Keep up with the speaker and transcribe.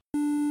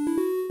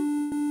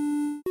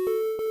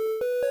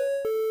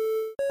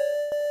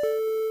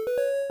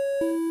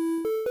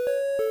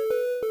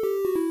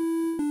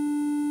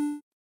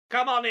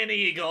on in,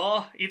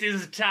 Igor. It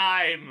is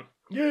time.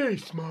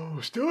 Yes,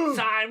 master.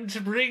 Time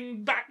to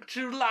bring back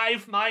to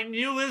life my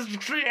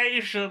newest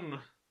creation.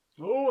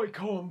 Oh, I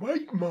can't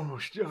wait,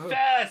 master.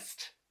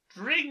 First,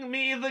 bring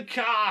me the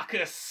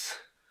carcass.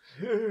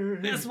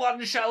 This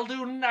one shall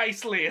do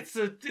nicely. It's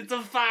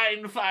a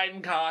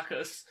fine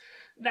carcass.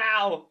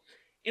 Now,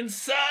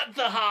 insert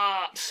the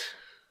heart.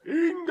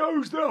 In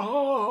goes the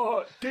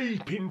heart,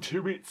 deep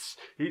into its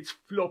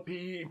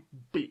floppy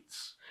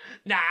bits.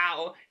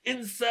 Now,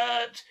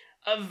 insert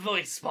a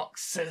voice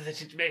box so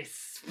that it may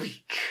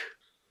speak.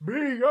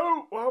 There you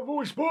go, our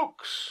voice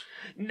box.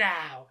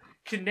 Now,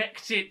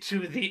 connect it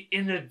to the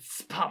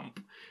innards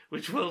pump,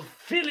 which will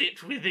fill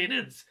it with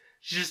innards.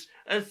 Just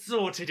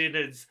assorted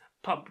innards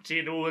pumped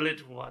in all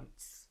at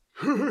once.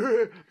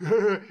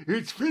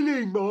 It's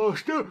filling,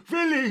 master,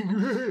 filling.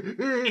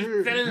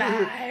 It's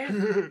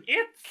alive.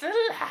 It's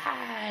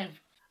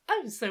alive.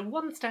 Oh, so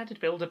one standard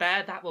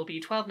Build-A-Bear, that will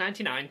be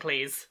 $12.99,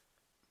 please.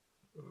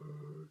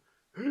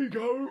 Here you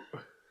go.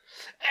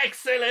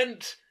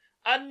 Excellent.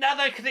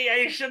 Another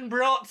creation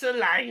brought to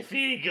life,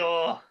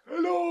 Igor.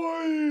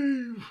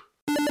 Alive!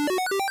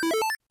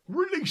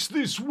 Released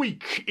this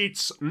week,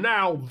 it's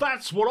Now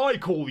That's What I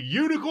Call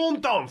Unicorn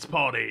Dance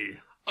Party.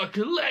 A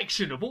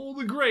collection of all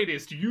the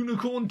greatest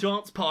Unicorn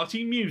Dance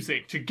Party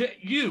music to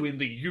get you in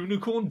the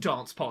Unicorn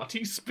Dance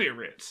Party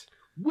spirit.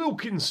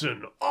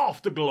 Wilkinson,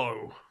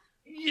 Afterglow.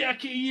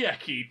 Yeki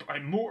Yeki by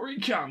Maury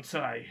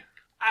Kante.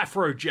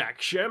 Afrojack,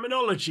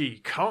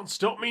 Shermanology, Can't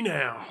Stop Me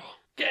Now.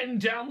 Getting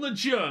Down the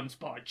Germs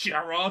by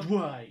Gerard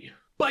Way.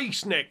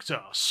 Bass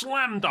Nectar,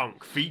 Slam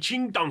Dunk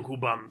featuring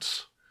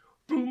Dunklebunt.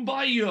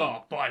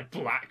 Boombayah by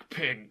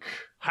Blackpink.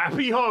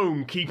 Happy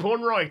Home, Keep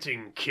On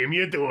Writing,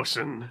 Kimya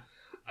Dawson.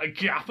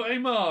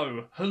 Agape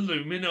Mo,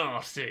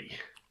 Illuminati.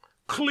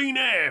 Clean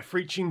Air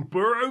featuring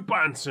Burrow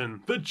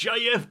Banton, the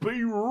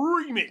JFB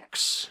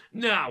remix.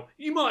 Now,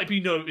 you might be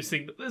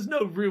noticing that there's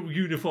no real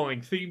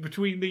unifying theme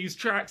between these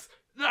tracks.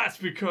 That's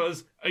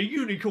because a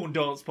Unicorn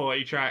Dance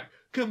Party track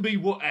can be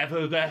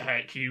whatever the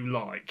heck you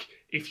like.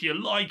 If you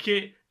like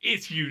it,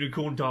 it's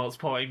Unicorn Dance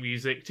Party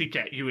music to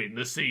get you in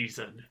the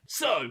season.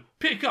 So,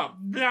 pick up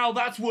Now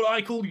That's What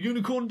I Call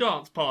Unicorn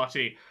Dance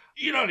Party.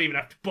 You don't even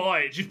have to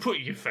buy it, just put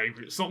your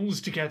favourite songs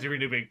together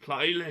in a big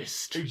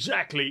playlist.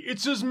 Exactly,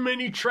 it's as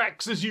many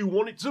tracks as you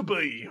want it to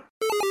be.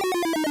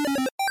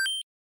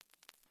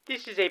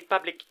 This is a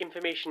public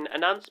information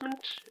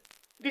announcement.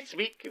 This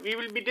week we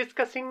will be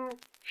discussing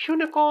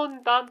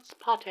Unicorn Dance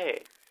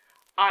Party.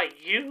 Are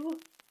you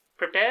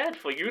prepared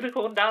for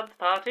Unicorn Dance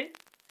Party?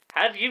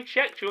 Have you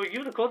checked your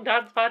Unicorn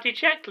Dance Party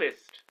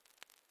checklist?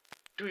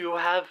 Do you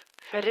have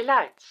fairy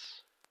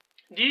lights?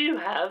 Do you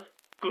have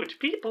good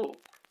people?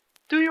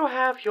 Do you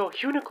have your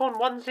unicorn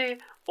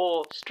onesie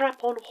or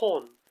strap-on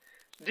horn?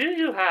 Do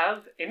you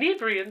have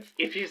inebriants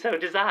if you so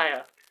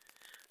desire?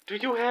 Do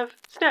you have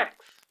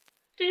snacks?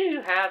 Do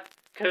you have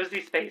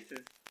cozy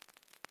spaces?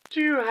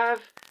 Do you have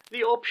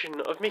the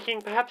option of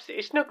making perhaps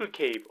a snuggle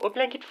cave or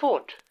blanket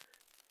fort?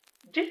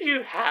 Do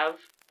you have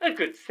a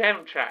good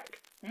soundtrack?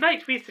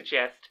 Might we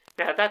suggest,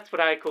 Now That's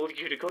What I Call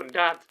Unicorn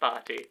Dance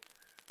Party?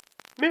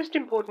 Most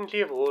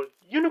importantly of all,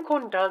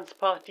 Unicorn Dance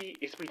Party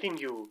is within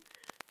you.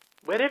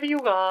 Wherever you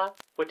are,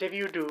 whatever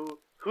you do,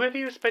 whoever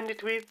you spend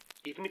it with,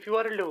 even if you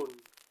are alone.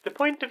 The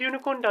point of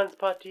Unicorn Dance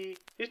Party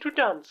is to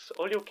dance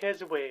all your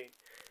cares away.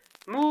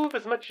 Move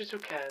as much as you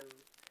can.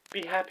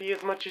 Be happy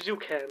as much as you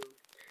can.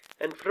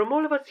 And from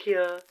all of us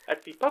here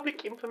at the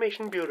Public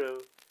Information Bureau,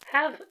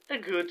 have a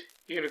good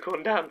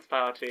Unicorn Dance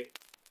Party.